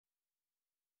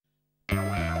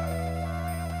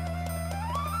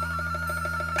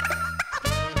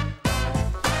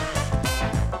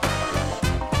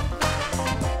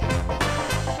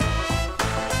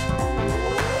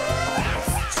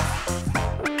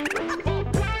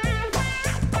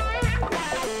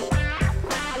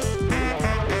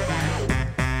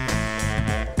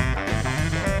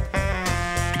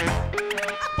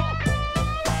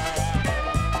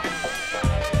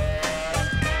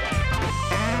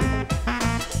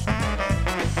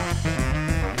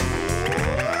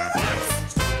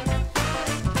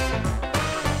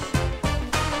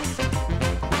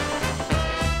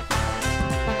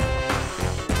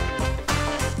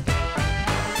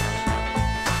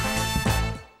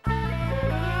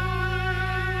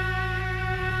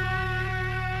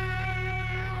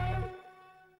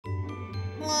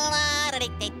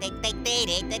There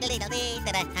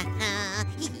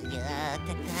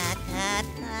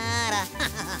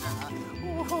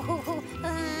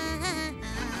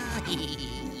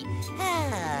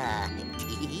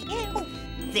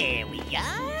we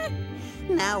are.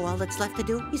 Now all that's left to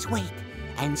do is wait,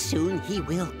 and soon he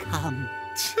will come.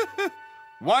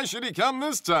 Why should he come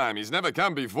this time? He's never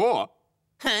come before.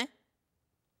 Huh?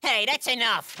 Hey, that's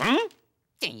enough. Hmm?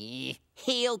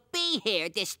 He'll be here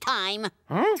this time.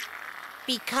 Hmm?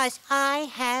 Because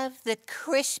I have the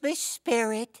Christmas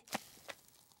spirit.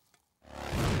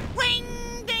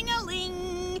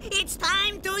 Ring-ding-a-ling, it's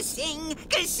time to sing,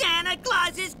 'cause Santa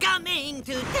Claus is coming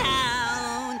to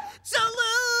town. So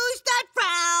lose that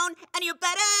frown, and you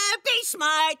better be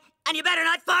smart, and you better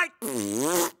not fart.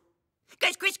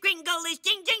 'Cause Kris Kringle is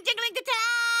jingling to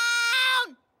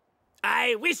town.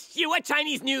 I wish you a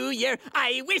Chinese New Year.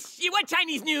 I wish you a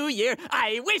Chinese New Year.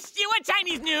 I wish you a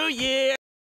Chinese New Year.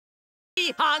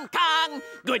 Hong Kong,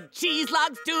 good cheese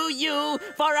logs to you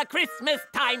for a Christmas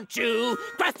time chew.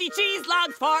 Crusty cheese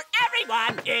logs for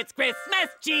everyone. It's Christmas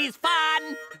cheese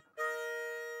fun.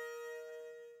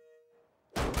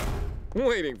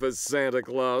 Waiting for Santa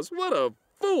Claus. What a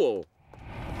fool.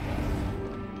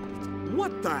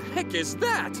 What the heck is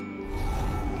that?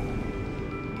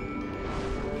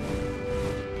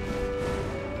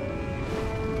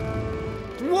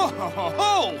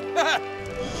 Whoa!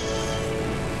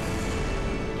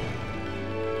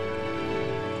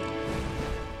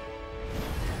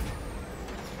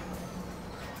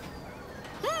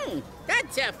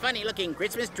 That's a funny-looking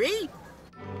Christmas tree.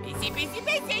 Busy.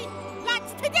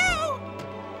 Lots to do.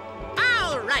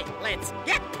 All right, let's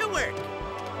get to work.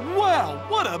 Wow,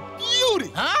 what a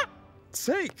beauty! Huh?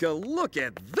 Take a look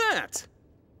at that!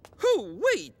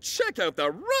 Hoo-wee! Check out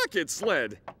the rocket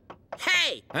sled!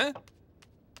 Hey! Huh?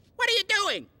 What are you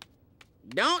doing?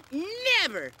 Don't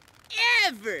never,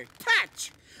 ever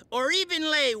touch or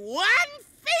even lay one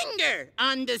finger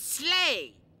on the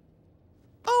sleigh.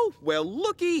 Oh, well,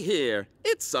 looky here.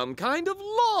 It's some kind of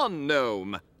lawn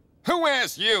gnome. Who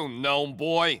asked you, gnome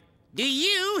boy? Do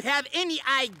you have any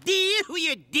idea who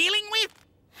you're dealing with?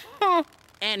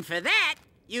 And for that,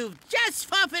 you've just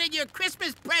forfeited your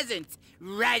Christmas presents,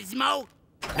 Razmo.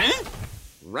 Huh?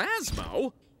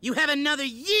 Razmo? You have another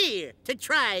year to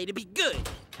try to be good.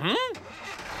 Hmm?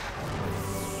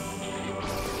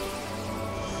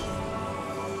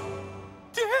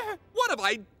 What have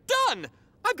I done?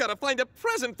 I've got to find a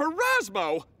present for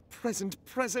Razmo. Present.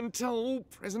 Oh,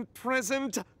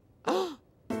 present.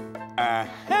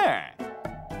 Aha!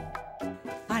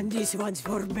 And this one's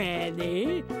for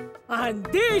Benny. And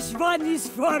this one is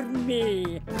for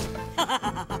me.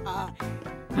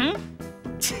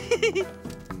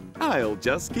 I'll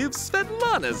just give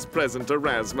Svetlana's present to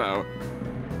Razmo.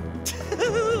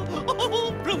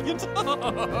 Oh, brilliant!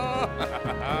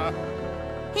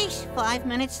 He's 5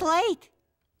 minutes late.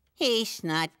 He's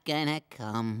not gonna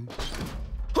come.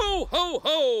 Ho, ho,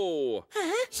 ho!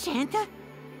 Huh? Santa?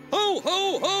 Ho,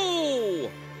 ho, ho!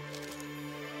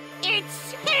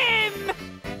 It's him!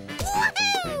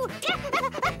 Woohoo!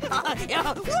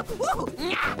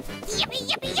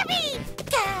 Yippee!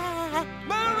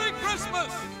 Merry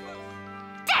Christmas!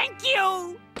 Thank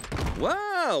you!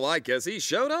 Wow, I guess he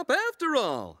showed up after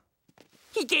all.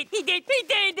 He did! Look,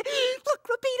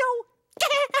 Rapido!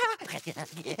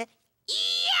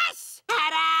 Yes!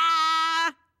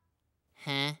 Ta-da!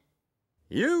 Huh?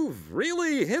 You've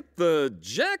really hit the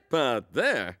jackpot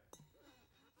there.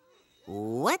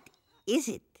 What is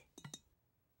it?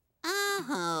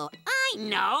 Oh, I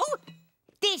know!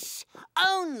 This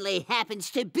only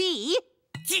happens to be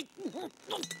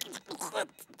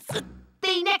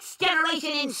the next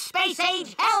generation in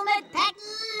space-age helmet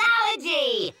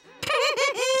technology!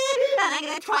 And I'm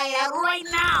gonna try it out right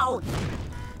now!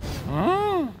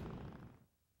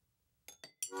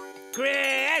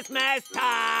 Christmas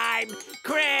time!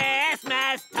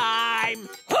 Christmas time!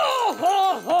 Ho,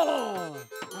 ho, ho!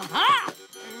 Aha!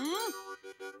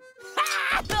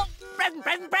 Ha!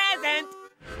 Present!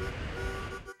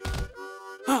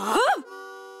 Huh?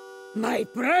 My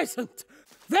present?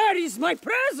 Where is my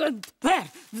present?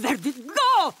 Where did it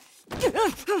go?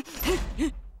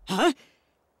 Huh?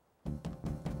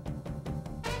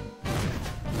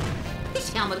 This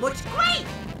helmet looks great!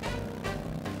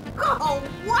 Oh,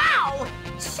 wow!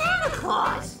 Santa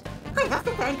Claus! I have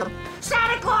to thank him.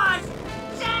 Santa Claus!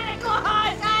 Santa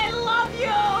Claus, I love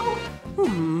you!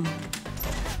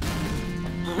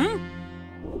 Huh?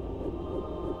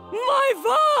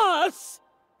 My vase!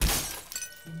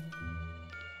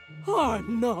 Oh,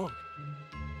 no.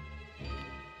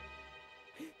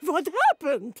 What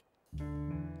happened?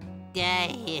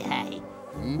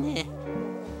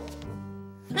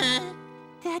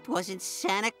 That wasn't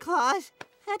Santa Claus.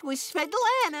 That was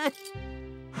Svetlana.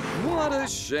 What a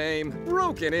shame.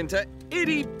 Broken into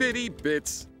itty-bitty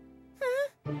bits.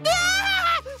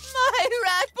 Ah! My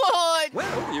rat board!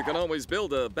 Well, you can always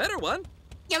build a better one.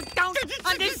 You don't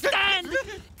understand!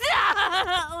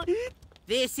 No!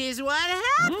 This is what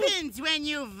happens when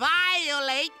you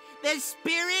violate the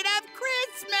spirit of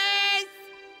Christmas.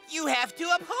 You have to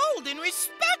uphold and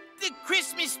respect the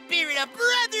Christmas spirit of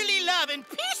brotherly love and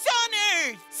peace on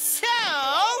earth. So,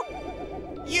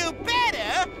 you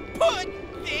better put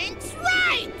things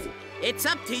right. It's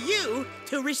up to you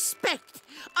to respect,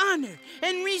 honor,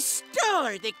 and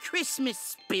restore the Christmas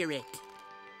spirit.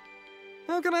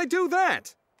 How can I do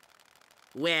that?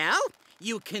 Well,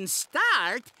 you can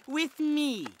start with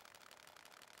me.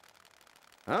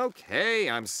 Okay,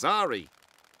 I'm sorry.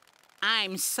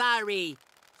 I'm sorry.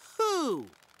 Who?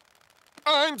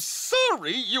 I'm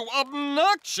sorry, you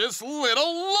obnoxious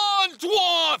little lawn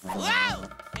dwarf! Whoa!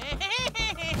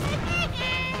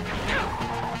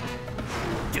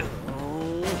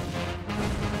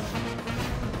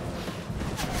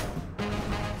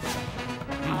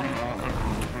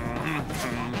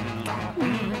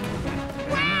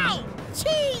 Wow!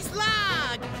 Cheese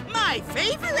log! My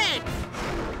favorite!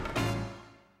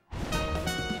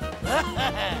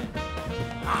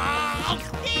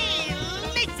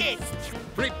 Delicious!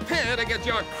 Prepare to get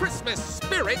your Christmas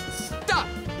spirit stuck.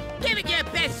 Give it your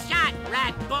best shot,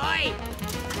 rat boy!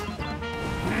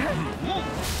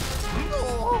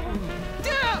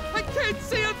 Yeah, I can't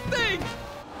see a thing!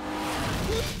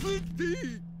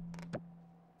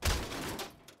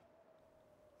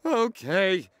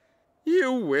 Okay,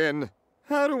 you win.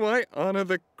 How do I honor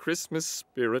the Christmas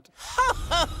spirit? Ho,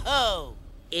 ho, ho!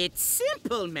 It's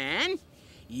simple, man.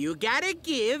 You gotta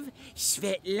give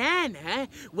Svetlana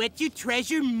what you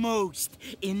treasure most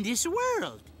in this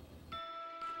world.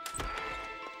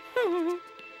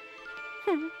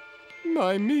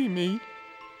 My Mimi.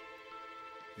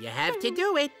 You have to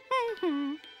do it.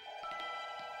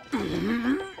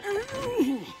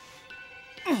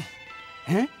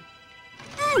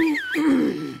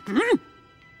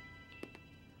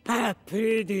 A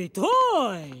pretty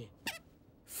toy.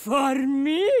 For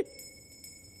me?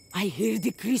 I hear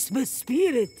the Christmas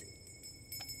spirit.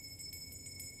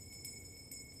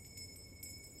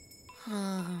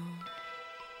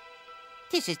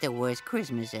 This is the worst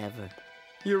Christmas ever.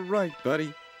 You're right,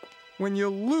 buddy. When you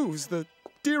lose the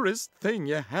dearest thing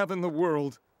you have in the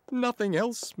world, nothing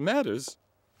else matters.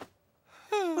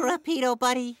 Rapido,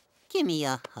 buddy, give me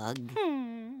a hug.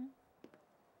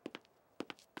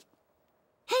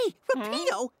 Hey,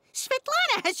 Rapido,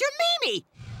 Svetlana has your Mimi!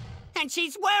 And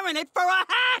she's wearing it for a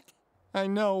hat! I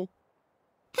know.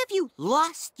 Have you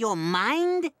lost your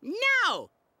mind? No!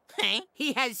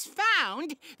 He has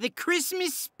found the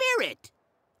Christmas spirit.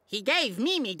 He gave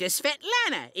Mimi to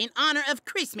Svetlana in honor of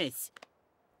Christmas.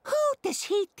 Who does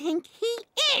he think he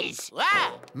is?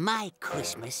 Wow! My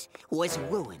Christmas was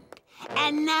ruined.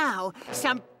 And now,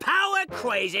 some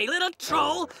power-crazy little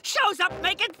troll shows up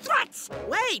making threats!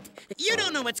 Wait! You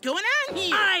don't know what's going on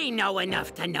here! I know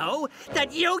enough to know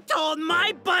that you told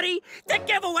my buddy to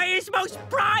give away his most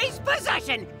prized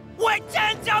possession, which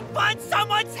ends up on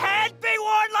someone's head be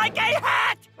worn like a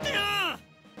hat! Ugh.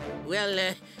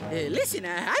 Well, listen,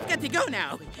 I've got to go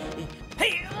now.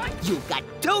 Hey, you've got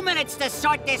 2 minutes to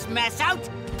sort this mess out.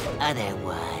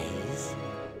 Otherwise...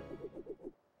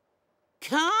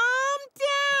 Calm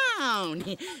down.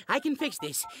 I can fix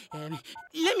this.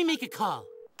 Let me make a call.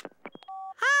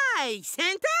 Hi,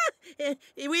 Santa.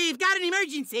 We've got an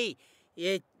emergency.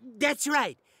 That's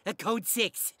right, code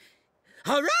 6.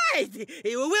 All right,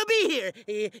 we'll be here.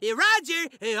 Roger,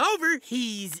 over.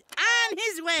 He's on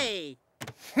his way.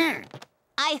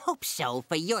 I hope so,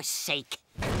 for your sake.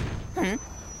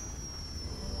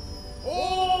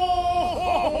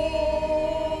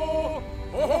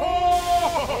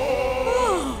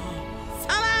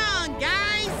 So long,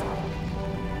 guys.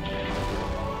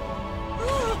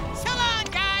 So long,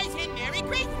 guys, and Merry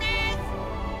Christmas.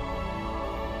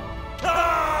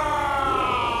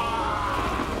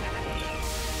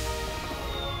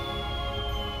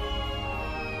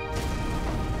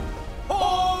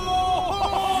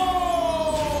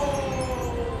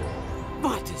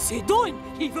 What is he doing?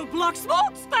 Evil black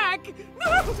smokestack!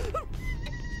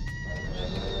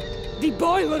 The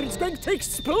boiler is going to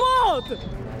explode!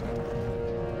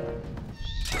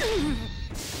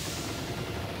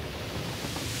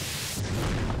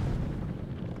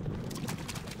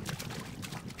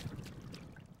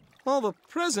 All the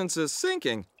presents are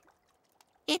sinking.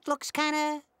 It looks kind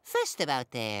of festive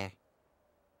out there.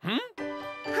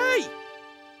 Hey!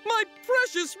 My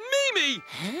precious Mimi!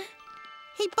 Huh?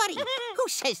 Hey, buddy, who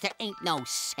says there ain't no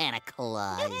Santa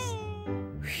Claus?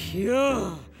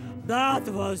 Phew, that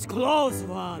was close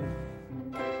one.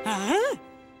 Huh?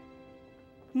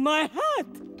 My hat!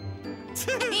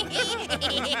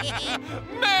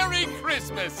 Merry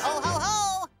Christmas! Ho, ho, ho!